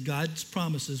confidence that God's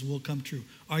promises will come true.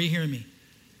 Are you hearing me?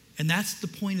 And that's the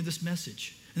point of this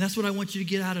message. And that's what I want you to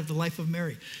get out of the life of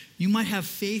Mary. You might have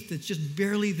faith that's just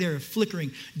barely there,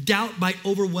 flickering. Doubt might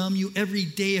overwhelm you every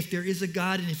day if there is a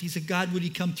God, and if he's a God, would he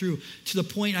come through? To the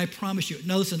point, I promise you.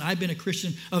 Now listen, I've been a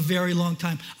Christian a very long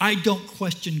time. I don't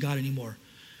question God anymore.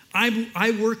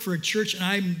 I work for a church, and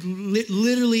I'm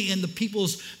literally in the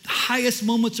people's highest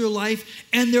moments of their life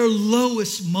and their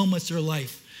lowest moments of their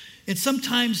life. And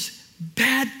sometimes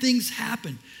bad things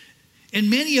happen. And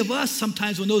many of us,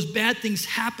 sometimes when those bad things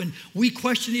happen, we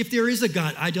question if there is a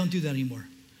God. I don't do that anymore.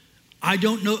 I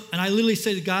don't know. And I literally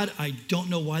say to God, I don't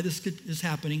know why this is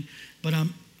happening, but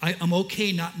I'm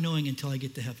okay not knowing until I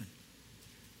get to heaven.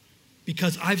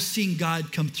 Because I've seen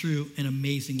God come through in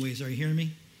amazing ways. Are you hearing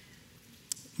me?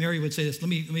 Mary would say this. Let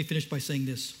me finish by saying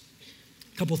this.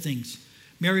 A couple things.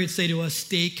 Mary would say to us,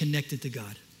 stay connected to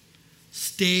God.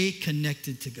 Stay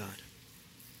connected to God.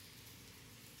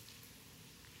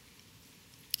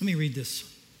 Let me read this.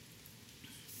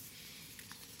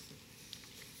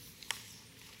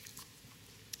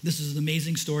 This is an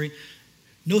amazing story.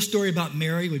 No story about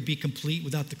Mary would be complete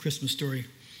without the Christmas story.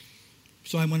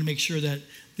 So I want to make sure that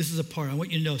this is a part. I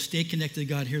want you to know, stay connected to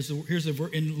God. Here's the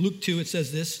in Luke 2, it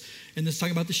says this, and this is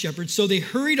talking about the shepherds. So they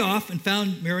hurried off and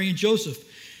found Mary and Joseph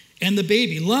and the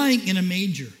baby lying in a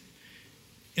manger.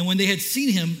 And when they had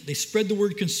seen him, they spread the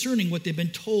word concerning what they'd been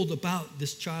told about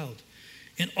this child.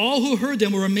 And all who heard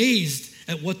them were amazed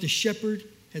at what the shepherd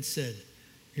had said.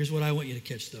 Here's what I want you to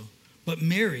catch, though. But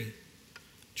Mary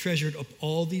treasured up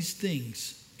all these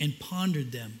things and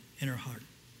pondered them in her heart.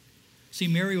 See,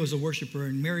 Mary was a worshiper,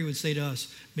 and Mary would say to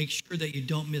us, make sure that you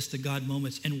don't miss the God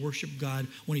moments and worship God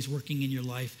when he's working in your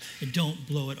life, and don't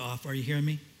blow it off. Are you hearing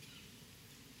me?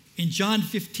 In John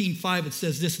 15:5, it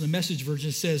says this in the Message version.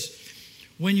 It says,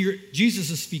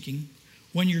 Jesus is speaking,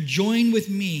 when you're joined with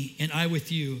me and I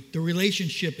with you, the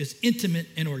relationship is intimate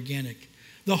and organic.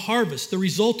 The harvest, the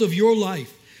result of your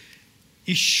life,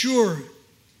 is sure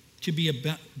to be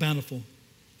bountiful,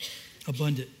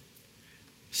 abundant.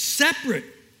 Separate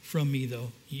from me,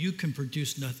 though, you can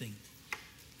produce nothing.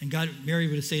 And Mary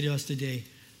would say to us today,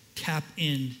 tap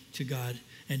in to God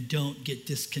and don't get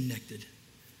disconnected.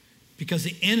 Because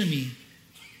the enemy,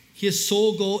 his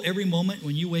sole goal every moment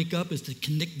when you wake up is to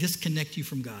disconnect you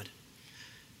from God.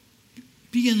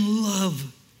 Be in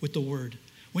love with the Word.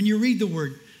 When you read the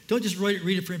Word, don't just read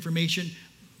it for information.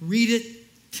 Read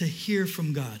it to hear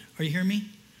from God. Are you hearing me?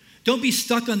 Don't be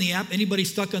stuck on the app. Anybody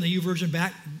stuck on the YouVersion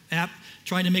app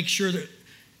trying to make sure that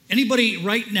anybody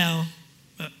right now,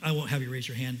 I won't have you raise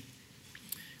your hand,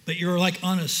 but you're like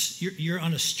you're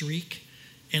on a streak,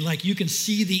 and like you can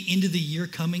see the end of the year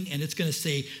coming, and it's going to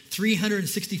say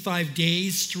 365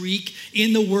 days streak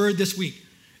in the Word this week,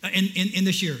 in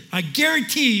this year. I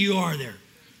guarantee you are there.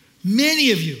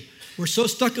 Many of you, we're so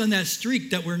stuck on that streak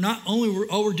that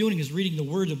all we're doing is reading the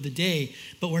Word of the day,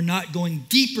 but we're not going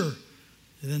deeper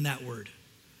than that Word.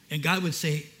 And God would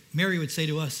say, Mary would say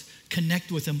to us,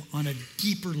 connect with him on a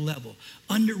deeper level.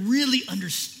 Really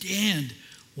understand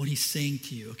what he's saying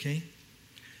to you, okay?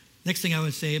 Next thing I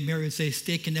would say, Mary would say,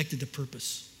 stay connected to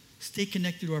purpose. Stay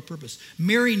connected to our purpose.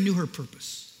 Mary knew her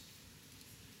purpose.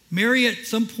 Mary at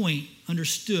some point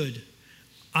understood,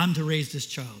 I'm to raise this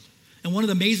child. And one of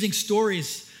the amazing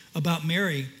stories about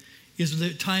Mary is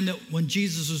the time that when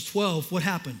Jesus was 12, what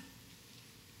happened?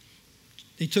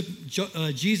 They took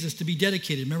Jesus to be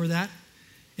dedicated. Remember that?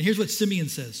 And here's what Simeon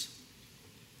says.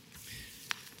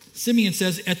 Simeon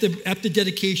says at the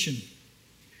dedication,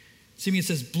 Simeon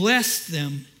says, bless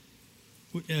them.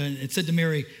 And it said to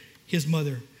Mary, his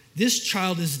mother, this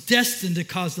child is destined to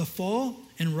cause the fall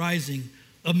and rising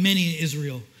of many in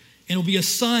Israel. And it will be a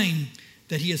sign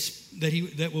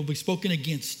that will be spoken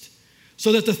against,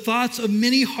 so that the thoughts of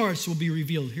many hearts will be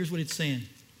revealed. Here's what it's saying.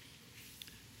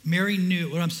 Mary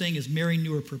knew, what I'm saying is Mary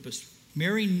knew her purpose.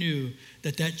 Mary knew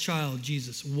that child,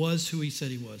 Jesus, was who he said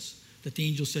he was, that the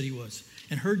angel said he was.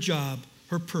 And her job,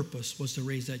 her purpose was to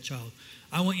raise that child.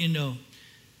 I want you to know,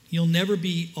 you'll never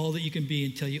be all that you can be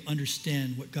until you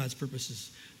understand what God's purpose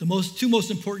is. The two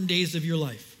most important days of your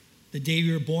life, the day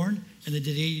you were born and the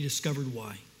day you discovered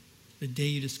why. The day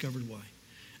you discovered why.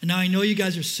 And now I know you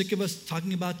guys are sick of us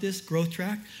talking about this growth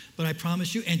track, but I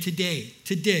promise you, and today,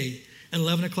 at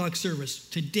 11 o'clock service,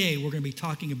 today we're going to be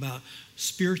talking about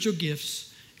spiritual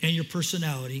gifts and your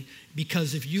personality,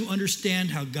 because if you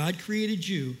understand how God created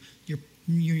you, your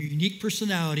unique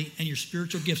personality and your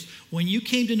spiritual gifts, when you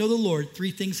came to know the Lord,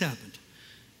 3 things happened.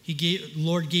 The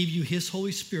Lord gave you his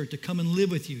Holy Spirit to come and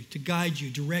live with you, to guide you,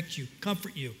 direct you,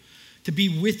 comfort you, to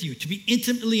be with you, to be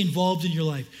intimately involved in your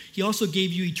life. He also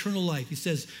gave you eternal life. He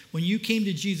says, when you came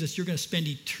to Jesus, you're going to spend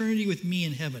eternity with me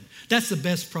in heaven. That's the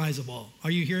best prize of all.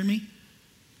 Are you hearing me?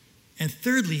 And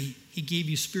thirdly, he gave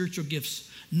you spiritual gifts,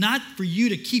 not for you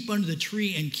to keep under the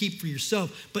tree and keep for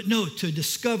yourself, but no, to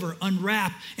discover,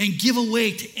 unwrap, and give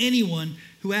away to anyone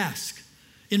who asks.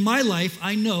 In my life,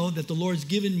 I know that the Lord's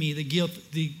given me the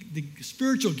gift, the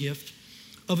spiritual gift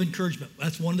of encouragement.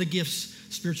 That's one of the gifts,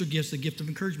 spiritual gifts, the gift of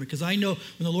encouragement. Because I know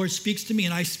when the Lord speaks to me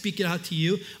and I speak it out to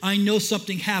you, I know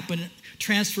something happened,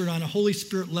 transferred on a Holy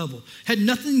Spirit level. Had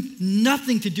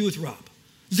nothing to do with Rob.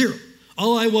 Zero.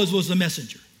 All I was the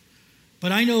messenger.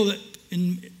 But I know that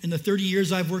in the 30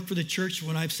 years I've worked for the church,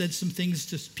 when I've said some things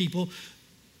to people,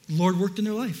 the Lord worked in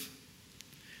their life.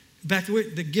 Back to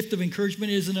it, the gift of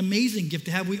encouragement is an amazing gift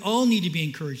to have. We all need to be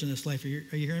encouraged in this life. Are you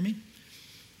hearing me?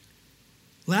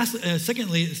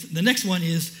 Secondly, the next one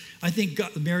is, I think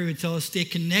Mary would tell us, stay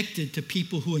connected to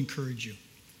people who encourage you.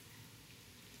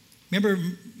 Remember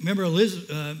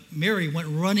Mary went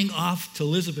running off to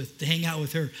Elizabeth to hang out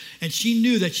with her. And she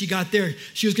knew that she got there,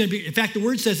 she was going to be, in fact, the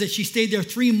word says that she stayed there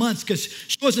 3 months because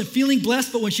she wasn't feeling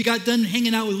blessed, but when she got done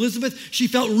hanging out with Elizabeth, she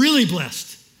felt really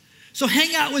blessed. So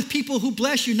hang out with people who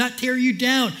bless you, not tear you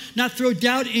down, not throw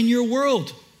doubt in your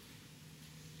world.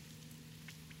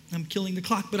 I'm killing the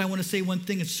clock, but I want to say one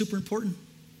thing that's super important.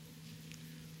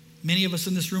 Many of us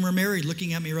in this room are married,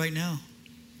 looking at me right now.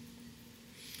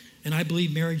 And I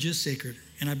believe marriage is sacred.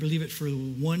 And I believe it for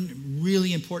one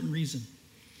really important reason.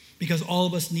 Because all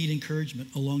of us need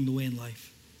encouragement along the way in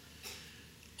life.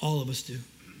 All of us do.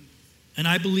 And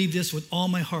I believe this with all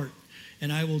my heart.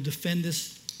 And I will defend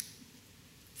this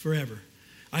forever.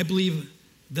 I believe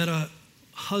that a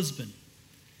husband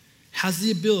has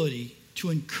the ability to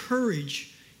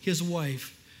encourage his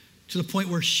wife to the point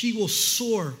where she will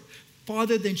soar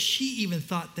farther than she even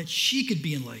thought that she could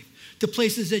be in life, to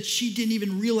places that she didn't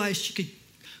even realize she could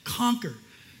conquer.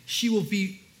 She will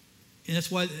be, and that's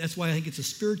why I think it's a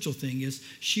spiritual thing, is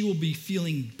she will be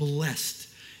feeling blessed.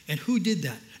 And who did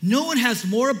that? No one has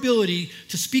more ability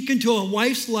to speak into a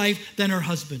wife's life than her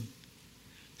husband.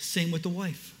 Same with the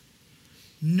wife.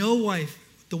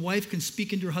 The wife can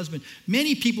speak into her husband.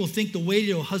 Many people think the way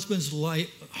to a husband's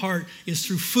heart is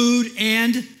through food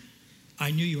and,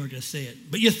 I knew you weren't going to say it,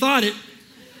 but you thought it.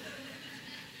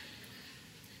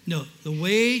 No, the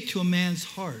way to a man's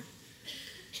heart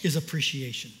is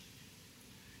appreciation.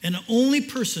 And the only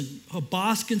person, a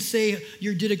boss can say,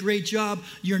 you did a great job,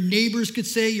 your neighbors could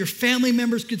say, your family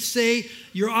members could say,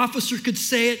 your officer could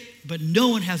say it, but no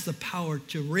one has the power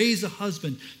to raise a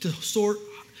husband to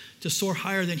soar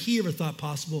higher than he ever thought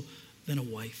possible than a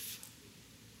wife.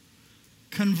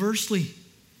 Conversely,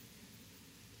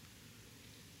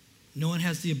 no one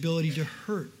has the ability to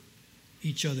hurt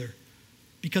each other.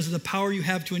 Because of the power you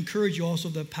have to encourage, you also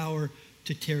have the power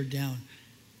to tear down.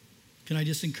 Can I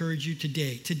just encourage you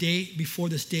today? Today, before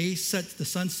this day sets, the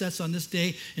sun sets on this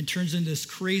day and turns into this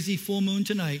crazy full moon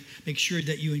tonight, make sure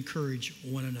that you encourage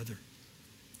one another.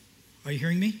 Are you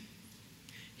hearing me?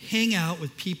 Hang out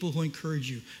with people who encourage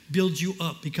you, build you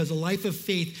up, because a life of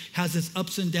faith has its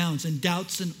ups and downs and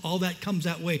doubts and all that comes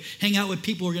that way. Hang out with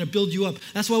people who are going to build you up.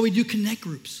 That's why we do connect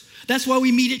groups. That's why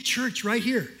we meet at church right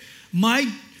here.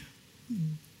 My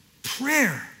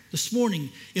prayer this morning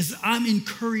is I'm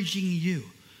encouraging you.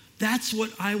 That's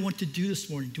what I want to do this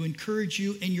morning, to encourage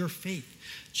you in your faith.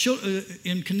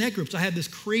 In connect groups, I have this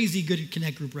crazy good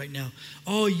connect group right now.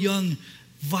 All young,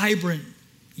 vibrant,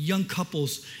 young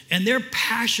couples, and their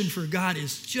passion for God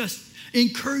is just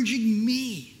encouraging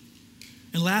me.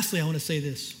 And lastly, I want to say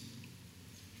this.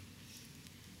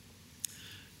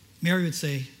 Mary would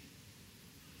say,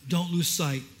 don't lose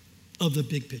sight of the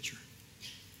big picture.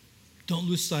 Don't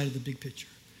lose sight of the big picture.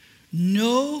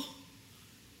 No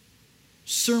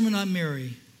sermon on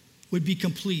Mary would be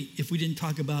complete if we didn't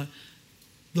talk about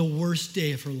the worst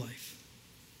day of her life.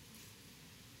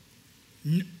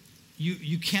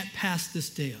 You can't pass this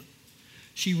day up.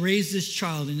 She raised this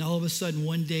child, and all of a sudden,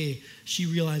 one day, she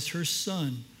realized her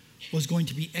son was going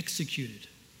to be executed.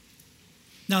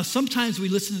 Now, sometimes we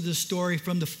listen to this story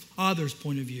from the father's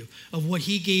point of view of what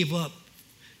he gave up.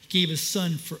 He gave his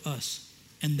son for us,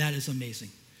 and that is amazing.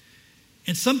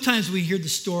 And sometimes we hear the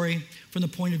story from the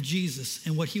point of Jesus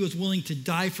and what he was willing to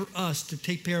die for us to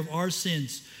take care of our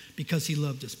sins because he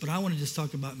loved us. But I want to just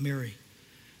talk about Mary.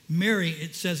 Mary,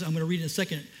 it says, I'm going to read it in a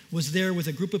second, was there with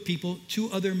a group of people,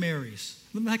 2 other Marys.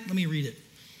 Let me read it.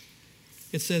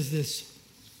 It says this.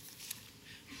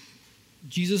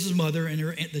 Jesus' mother and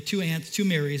the 2 aunts, 2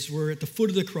 Marys, were at the foot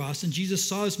of the cross, and Jesus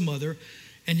saw his mother,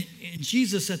 and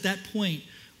Jesus at that point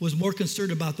was more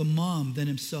concerned about the mom than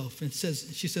himself. And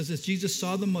she says this, Jesus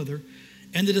saw the mother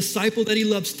and the disciple that he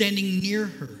loved standing near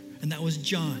her, and that was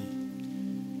John.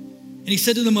 And he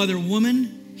said to the mother,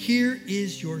 woman, here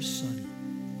is your son.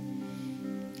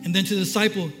 And then to the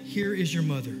disciple, here is your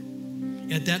mother.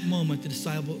 At that moment, the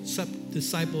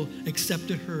disciple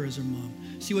accepted her as her mom.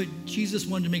 See what Jesus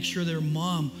wanted to make sure that her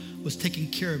mom was taken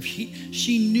care of.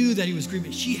 She knew that he was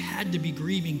grieving. She had to be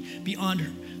grieving beyond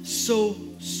her so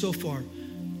far.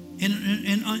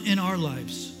 In our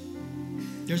lives,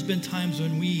 there's been times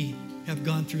when we have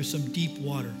gone through some deep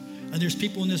water. And there's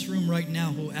people in this room right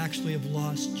now who actually have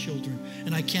lost children.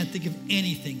 And I can't think of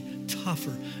anything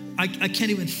tougher. I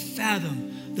can't even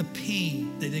fathom the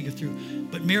pain that they go through.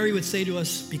 But Mary would say to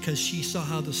us, because she saw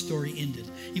how the story ended,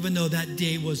 even though that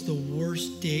day was the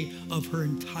worst day of her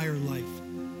entire life.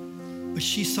 But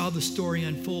she saw the story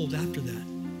unfold after that.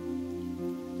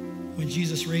 When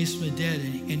Jesus raised from the dead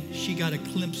and she got a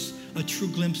true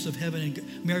glimpse of heaven.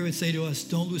 And Mary would say to us,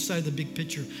 don't lose sight of the big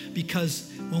picture,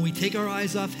 because when we take our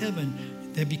eyes off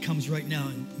heaven, that becomes right now.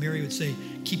 And Mary would say,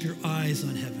 keep your eyes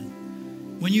on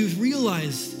heaven. When you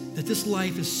realize that this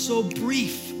life is so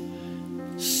brief,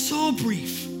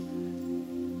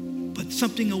 but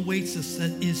something awaits us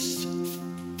that is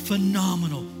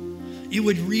phenomenal. It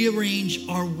would rearrange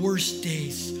our worst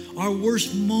days. Our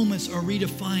worst moments are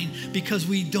redefined because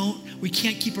we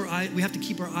can't keep our eye. We have to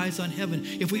keep our eyes on heaven.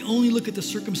 If we only look at the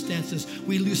circumstances,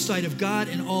 we lose sight of God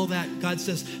and all that. God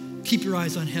says, keep your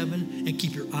eyes on heaven and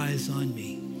keep your eyes on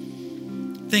me.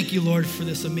 Thank you, Lord, for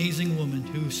this amazing woman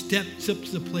who stepped up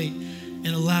to the plate and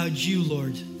allowed you,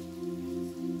 Lord,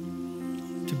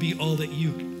 to be all that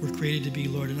you were created to be,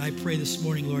 Lord. And I pray this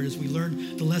morning, Lord, as we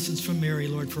learn the lessons from Mary,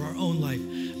 Lord, for our own life,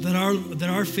 that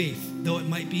our faith, though it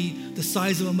might be the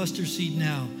size of a mustard seed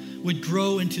now, would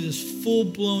grow into this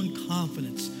full-blown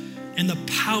confidence and the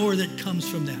power that comes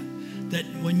from that. That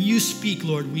when you speak,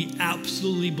 Lord, we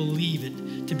absolutely believe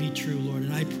it to be true, Lord.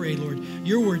 And I pray, Lord,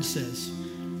 your word says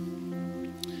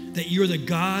that you're the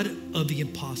God of the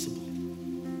impossible.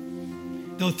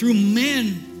 Though through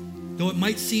men, though it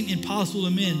might seem impossible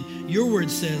to men, your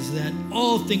word says that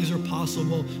all things are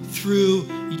possible through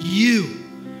you.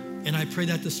 And I pray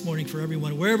that this morning for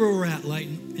everyone, wherever we're at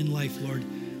in life, Lord,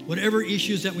 whatever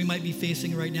issues that we might be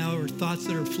facing right now or thoughts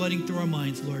that are flooding through our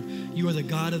minds, Lord, you are the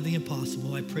God of the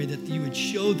impossible. I pray that you would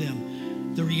show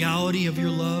them the reality of your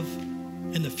love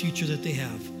and the future that they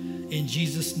have. In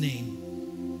Jesus'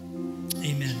 name,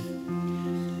 amen.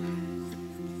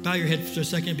 Bow your head for a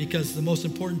second, because the most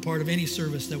important part of any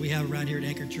service that we have around here at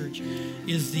Anchor Church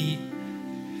is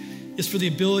for the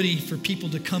ability for people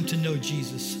to come to know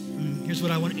Jesus. Here's what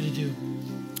I want you to do.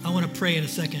 I want to pray in a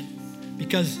second,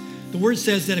 because the word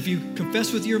says that if you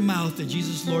confess with your mouth that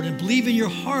Jesus is Lord and believe in your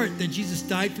heart that Jesus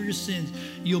died for your sins,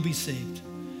 you'll be saved.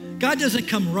 God doesn't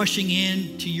come rushing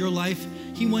in to your life.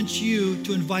 He wants you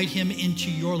to invite him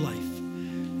into your life.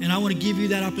 And I want to give you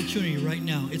that opportunity right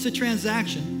now. It's a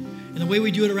transaction. And the way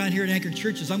we do it around here at Anchor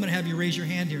Church is I'm going to have you raise your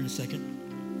hand here in a second.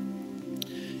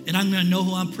 And I'm going to know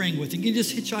who I'm praying with. And you can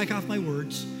just hitchhike off my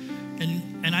words.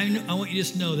 And I want you to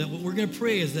just know that what we're going to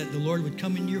pray is that the Lord would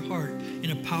come into your heart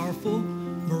in a powerful,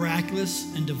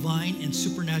 miraculous, and divine and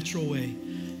supernatural way.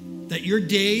 That your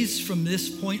days from this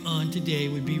point on today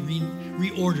would be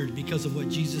reordered because of what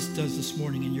Jesus does this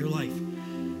morning in your life.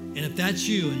 And if that's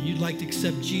you and you'd like to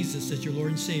accept Jesus as your Lord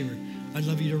and Savior, I'd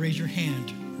love you to raise your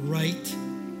hand right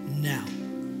now.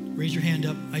 Raise your hand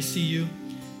up. I see you.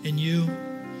 And you.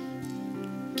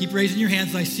 Keep raising your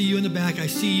hands. I see you in the back. I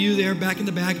see you there back in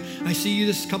the back. I see you,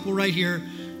 this couple right here.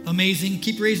 Amazing.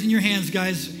 Keep raising your hands,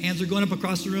 guys. Hands are going up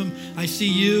across the room. I see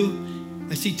you.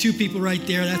 I see two people right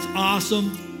there. That's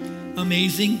awesome.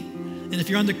 Amazing. And if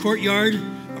you're on the courtyard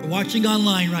or watching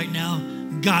online right now,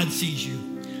 God sees you.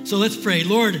 So let's pray.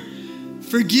 Lord,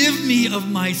 forgive me of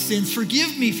my sins.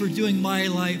 Forgive me for doing my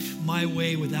life my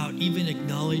way without even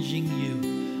acknowledging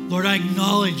you. Lord, I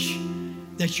acknowledge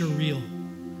that you're real,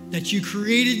 that you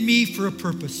created me for a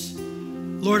purpose.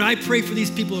 Lord, I pray for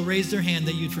these people who raise their hand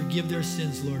that you'd forgive their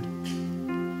sins, Lord.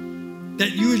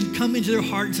 That you would come into their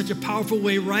heart in such a powerful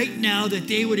way right now that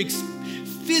they would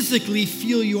physically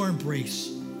feel your embrace.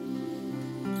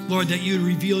 Lord, that you would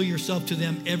reveal yourself to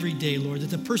them every day, Lord. That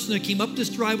the person that came up this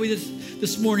driveway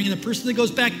this morning and the person that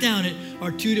goes back down it are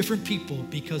two different people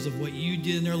because of what you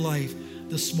did in their life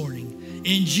this morning.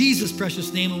 In Jesus'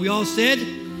 precious name. And we all said,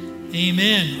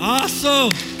 amen.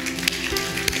 Awesome.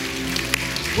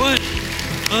 What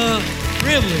a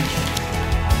privilege.